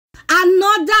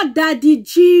Another Daddy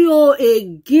Gio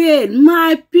again,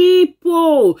 my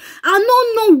people. I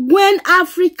don't know when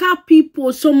Africa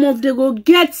people, some of them go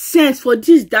get sense for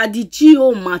this Daddy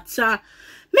Gio matter.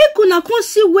 Make una come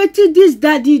see wetin this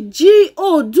Daddy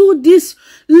Gio do this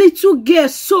little girl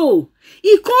so.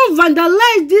 He can't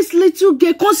vandalize this little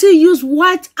girl, can't see use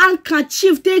white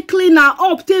handkerchief, they clean her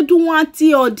up, they do one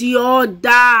thing or the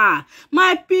other.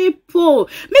 My people,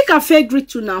 make a fair greet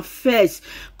to now first.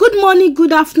 Good morning,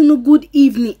 good afternoon, good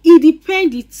evening. It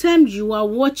depends the time you are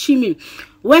watching me.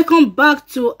 Welcome back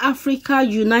to Africa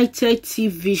United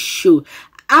TV show.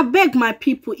 I beg my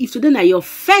people, if today na your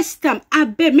first time, I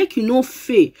beg make you no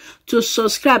fail to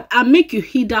subscribe and make you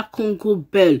hit that Congo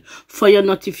bell for your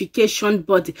notification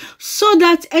button so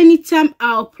that anytime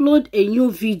I upload a new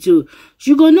video,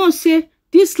 you gonna know say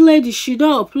this lady she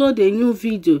don't upload a new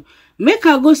video. Make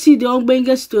her go see the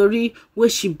Ongbenge story where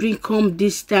she bring come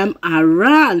this time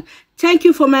around. Thank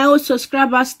you for my old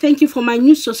subscribers. Thank you for my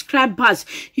new subscribers.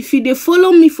 If you dey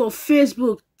follow me for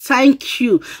Facebook, thank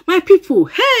you. My people,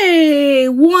 hey,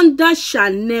 wonder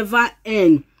shall never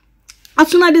end. As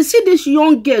soon as they see this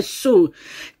young girl, so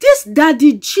this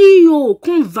Daddy Gio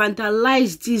come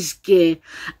vandalize this girl.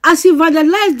 As he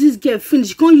vandalize this girl finish,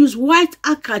 he can use white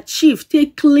handkerchief to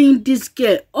clean this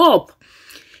girl up.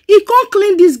 He can't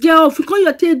clean this girl up. He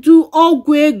can't do all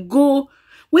go.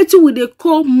 Wetin we dey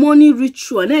call money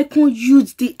ritual, and I can't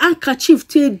use the handkerchief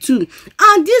to do.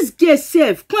 And this girl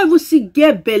self can't even see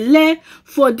get belle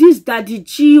for this Daddy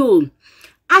Gio.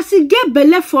 As he get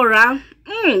belle for her,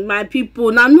 my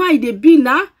people, now know how they be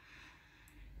now.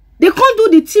 They can't do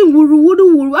the thing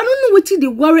wuru. I don't know wetin dey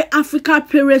worry African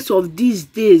parents of these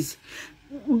days.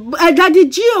 Daddy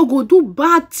Gio go do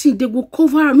bad thing, they go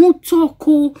cover, no talk,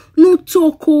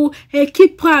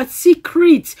 keep her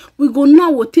secret. We go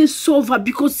now what they solve her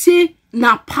because say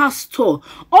na pastor.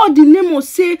 All the name will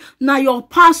say na your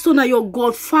pastor, na your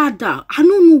godfather. I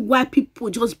don't know why people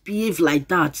just behave like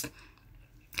that.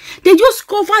 They just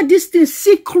cover this thing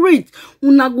secret.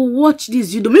 Una go watch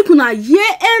this video. Make una hear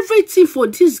everything for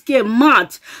this girl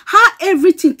mad. How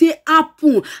everything they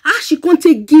happen. How she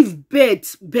can't give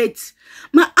birth. But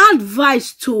my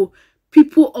advice to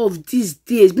people of these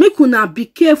days, make una be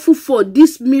careful for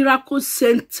this miracle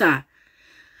center.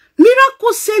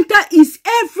 Miracle center is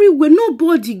everywhere.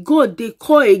 Nobody God they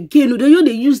call again.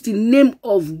 They use the name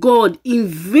of God in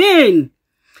vain.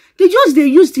 They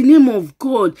use the name of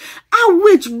God. I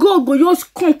wish God go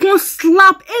just come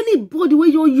slap anybody where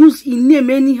you use in name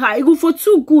anyhow. It go for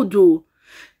too good though.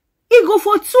 It go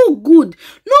for too good.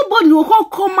 Nobody will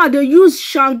come out they use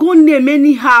Shango name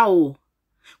anyhow.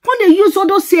 When they use all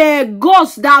those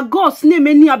God's name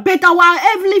anyhow. But our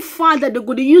Heavenly Father they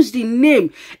go to use the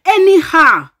name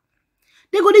anyhow.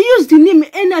 They go to use the name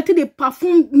anyhow till they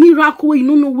perform miracle where you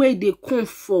don't know where they come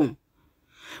from.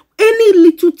 Any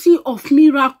little thing of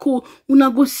miracle, una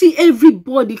go see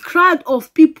everybody, crowd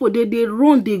of people, they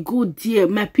run, they go there.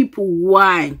 My people,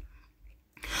 why?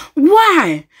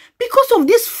 Why? Because of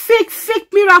this fake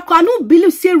miracle. I don't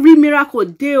believe say real miracle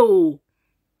there.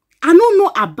 I don't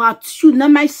know about you. Now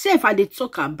myself, I dey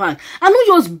talk about. I don't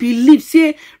just believe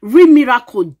say real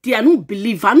miracle there. I don't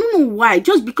believe. I don't know why.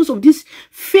 Just because of this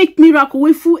fake miracle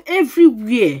we full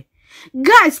everywhere.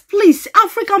 Guys, please,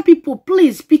 African people,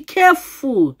 please be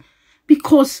careful.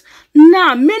 Because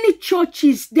now many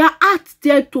churches they are out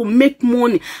there to make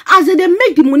money. As they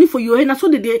make the money for your hand, so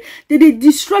they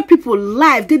destroy people's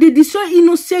life. They destroy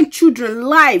innocent children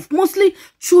life. Mostly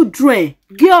children,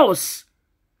 girls.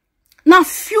 Now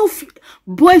few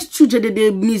boys children they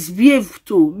misbehave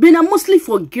to. But now mostly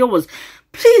for girls.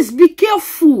 Please be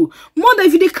careful. Mother,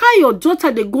 if they carry your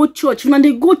daughter, they go church. When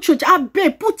they go church, I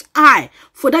beg, put eye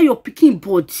for that your picking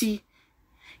body.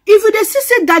 If you see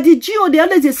say Daddy Gio, the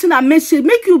others they send a message,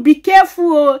 make you be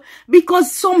careful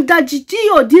because some Daddy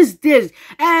Gio these days,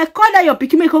 call that your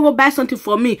pikin make go buy something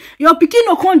for me. Your pikin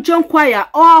no come join choir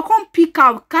or come pick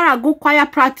out, carry go choir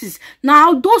practice.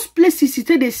 Now those places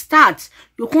they start,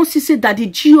 you can't see say Daddy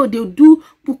Gio they do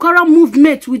Bukara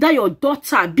movement without your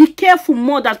daughter. Be careful,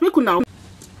 mothers. Make you now.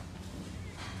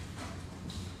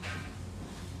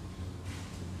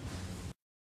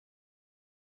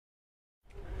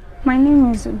 My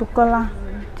name is Bukola.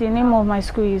 The name of my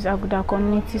school is Aguda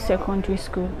Community Secondary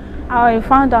School. I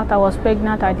found out I was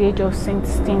pregnant at the age of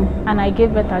 16 and I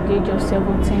gave birth at the age of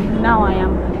 17. Now I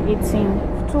am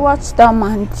 18. Towards that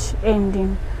month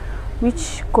ending,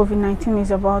 which COVID-19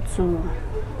 is about to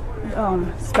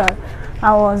start,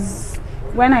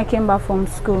 when I came back from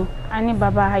school, Annie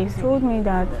Baba told me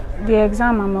that the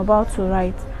exam I'm about to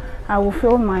write, I will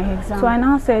fail my exam. So I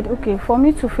now said, okay, for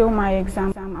me to fail my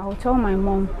exam, I will tell my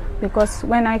mom because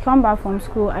when I come back from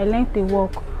school, I learned the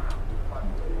work.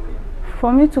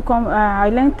 For me to come, I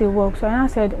learned the work, so I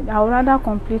said I would rather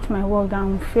complete my work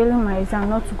than failing my exam,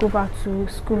 not to go back to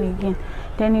school again.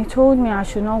 Then he told me I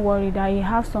should not worry, that he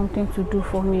has something to do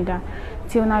for me, that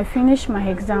till I finish my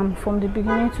exam from the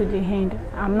beginning to the end,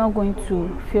 I'm not going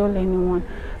to fail anyone.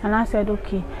 And I said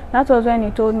okay. That was when he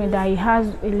told me that he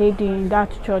has a lady in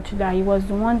that church, that he was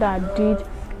the one that did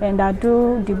and that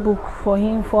do the book for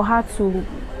him, for her to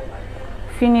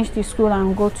finish the school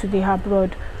and go to the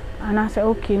abroad. And I said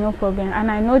okay, no problem. And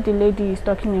I know the lady is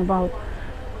talking about.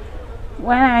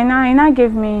 When I now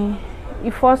gave me, he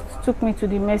first took me to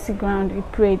the mercy ground, he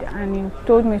prayed, and he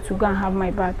told me to go and have my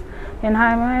bath. And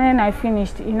when I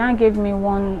finished, he now gave me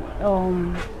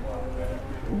one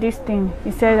this thing. He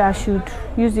said I should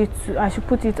use it I should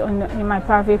put it on in my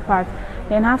private part.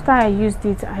 Then after I used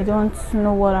it, I don't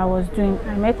know what I was doing.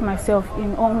 I met myself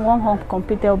in one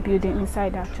uncompleted building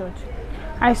inside that church.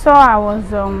 I saw I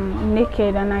was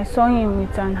naked, and I saw him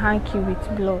with an hanky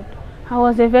with blood. I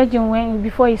was a virgin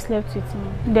before he slept with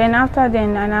me. Then after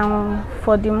then, and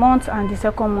for the month and the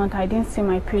second month, I didn't see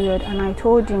my period, and I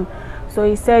told him. So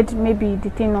he said maybe the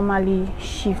thing normally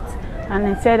shifts, and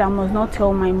I said I must not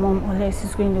tell my mom unless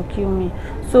he's going to kill me.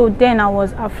 So then I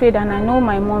was afraid, and I know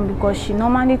my mom because she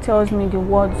normally tells me the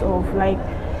words of like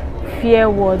fear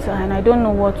words, and I don't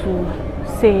know what to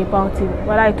say about it.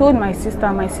 But I told my sister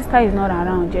is not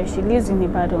around yet. She lives in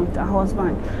Ibadan with her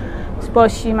husband.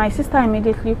 But my sister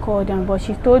immediately called him, but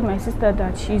she told my sister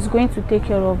that she's going to take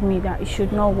care of me, that he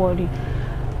should not worry.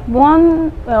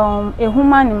 A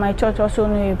woman in my church also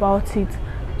knew about it.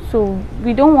 So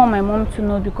we don't want my mom to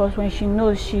know, because when she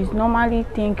knows, she's normally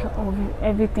think of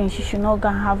everything. She should not go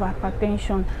and have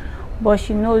hypertension. But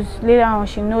she knows, later on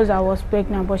she knows I was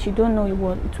pregnant, but she don't know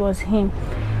it was him.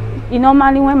 When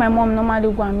my mom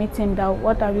normally go and meet him, that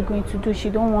what are we going to do, she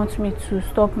don't want me to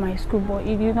stop my school, but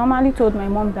he normally told my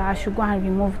mom that I should go and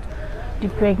remove the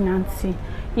pregnancy.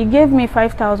 He gave me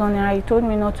 5,000 naira. He told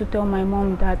me not to tell my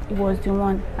mom that it was the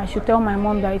one. I should tell my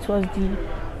mom that it was the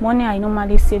money I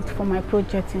normally saved for my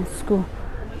project in school,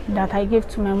 that I gave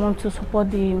to my mom to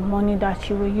support the money that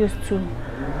she will use to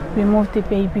remove the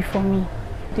baby for me,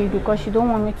 because she don't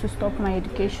want me to stop my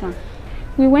education.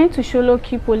 We went to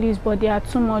Sholoki police, but they are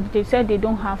too much. They said they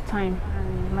don't have time.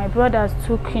 And my brothers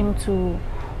took him to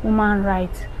Human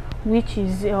Rights, which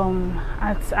is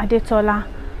at Adetola.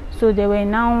 So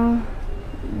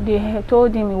they had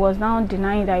told him he was now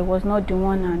denying that he was not the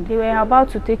one, and they were about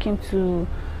to take him to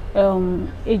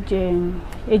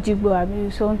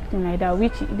Ejigbo, something like that,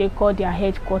 which they call their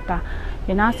headquarters.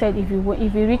 They now said if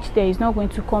he reached there, he's not going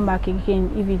to come back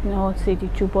again if he did not say the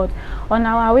truth. But on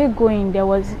our way going, there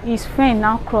was his friend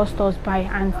now crossed us by,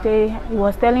 and he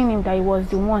was telling him that he was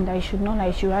the one, that he should not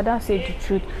lie, he should rather say the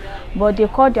truth. But they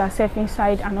called themselves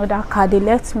inside another car. They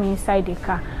left me inside the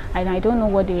car, and I don't know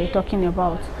what they were talking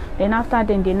about. Then after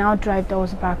then, they now drive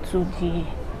us back to the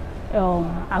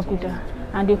Aguda.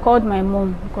 And they called my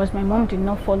mom, because my mom did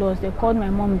not follow us. They called my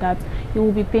mom that he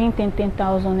will be paying 10,000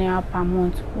 naira per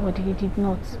month, but he did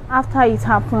not. After it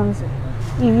happened,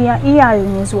 he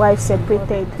and his wife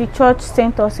separated. The church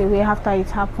sent us away after it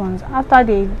happened. After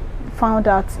they found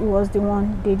out it was the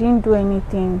one, they didn't do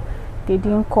anything. They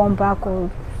didn't come back or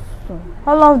so.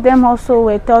 All of them also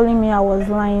were telling me I was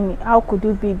lying. How could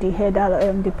you be the head,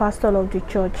 the pastor of the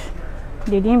church?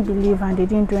 They didn't believe, and they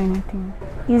didn't do anything.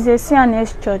 It's a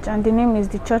CNS church, and the name is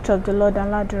the Church of the Lord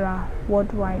Aladura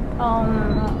Worldwide.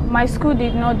 My school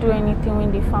did not do anything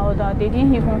when they found out. They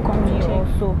didn't even come here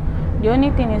also. The only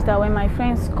thing is that when my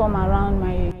friends come around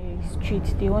my street,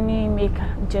 they only make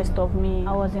jest of me.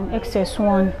 I was in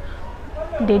XS1.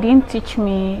 They didn't teach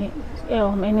me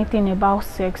anything about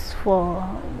sex for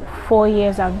 4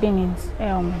 years. I've been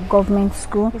in government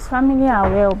school. His family are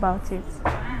aware about it.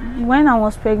 When I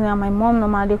was pregnant, my mom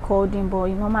normally called him, but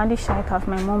he normally shied at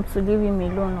my mom to leave him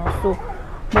alone or so.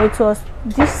 But it was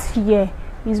this year,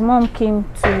 his mom came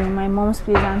to my mom's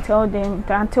place and told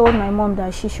my mom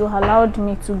that she should allow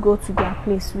me to go to their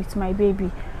place with my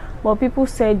baby. But people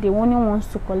said they only want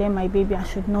to collect my baby, I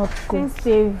should not go.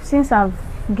 Since I've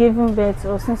given birth,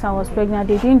 or since I was pregnant,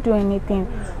 they didn't do anything.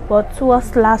 But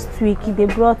towards last week, they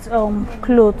brought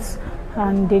clothes,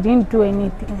 and they didn't do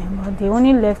anything. But they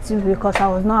only left it because I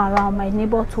was not around. My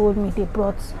neighbor told me they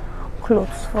brought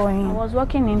clothes for him. I was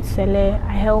working in Sele.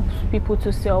 I helped people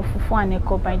to sell fufu and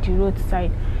eko by the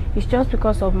roadside. It's just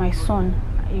because of my son.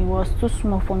 It was too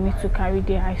small for me to carry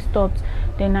there. I stopped.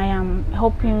 Then I am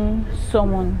helping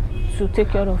someone to take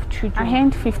care of children. I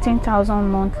earned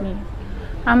 15,000 monthly.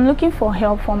 I'm looking for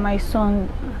help for my son,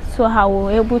 so I will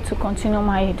be able to continue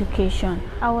my education.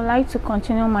 I would like to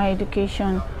continue my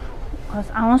education because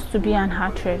I want to be an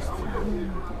actress.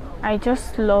 I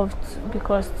just loved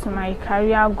because my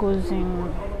career goes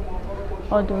in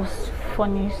all those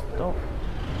funny stuff.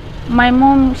 My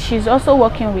mom, she's also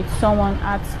working with someone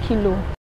at Kilo.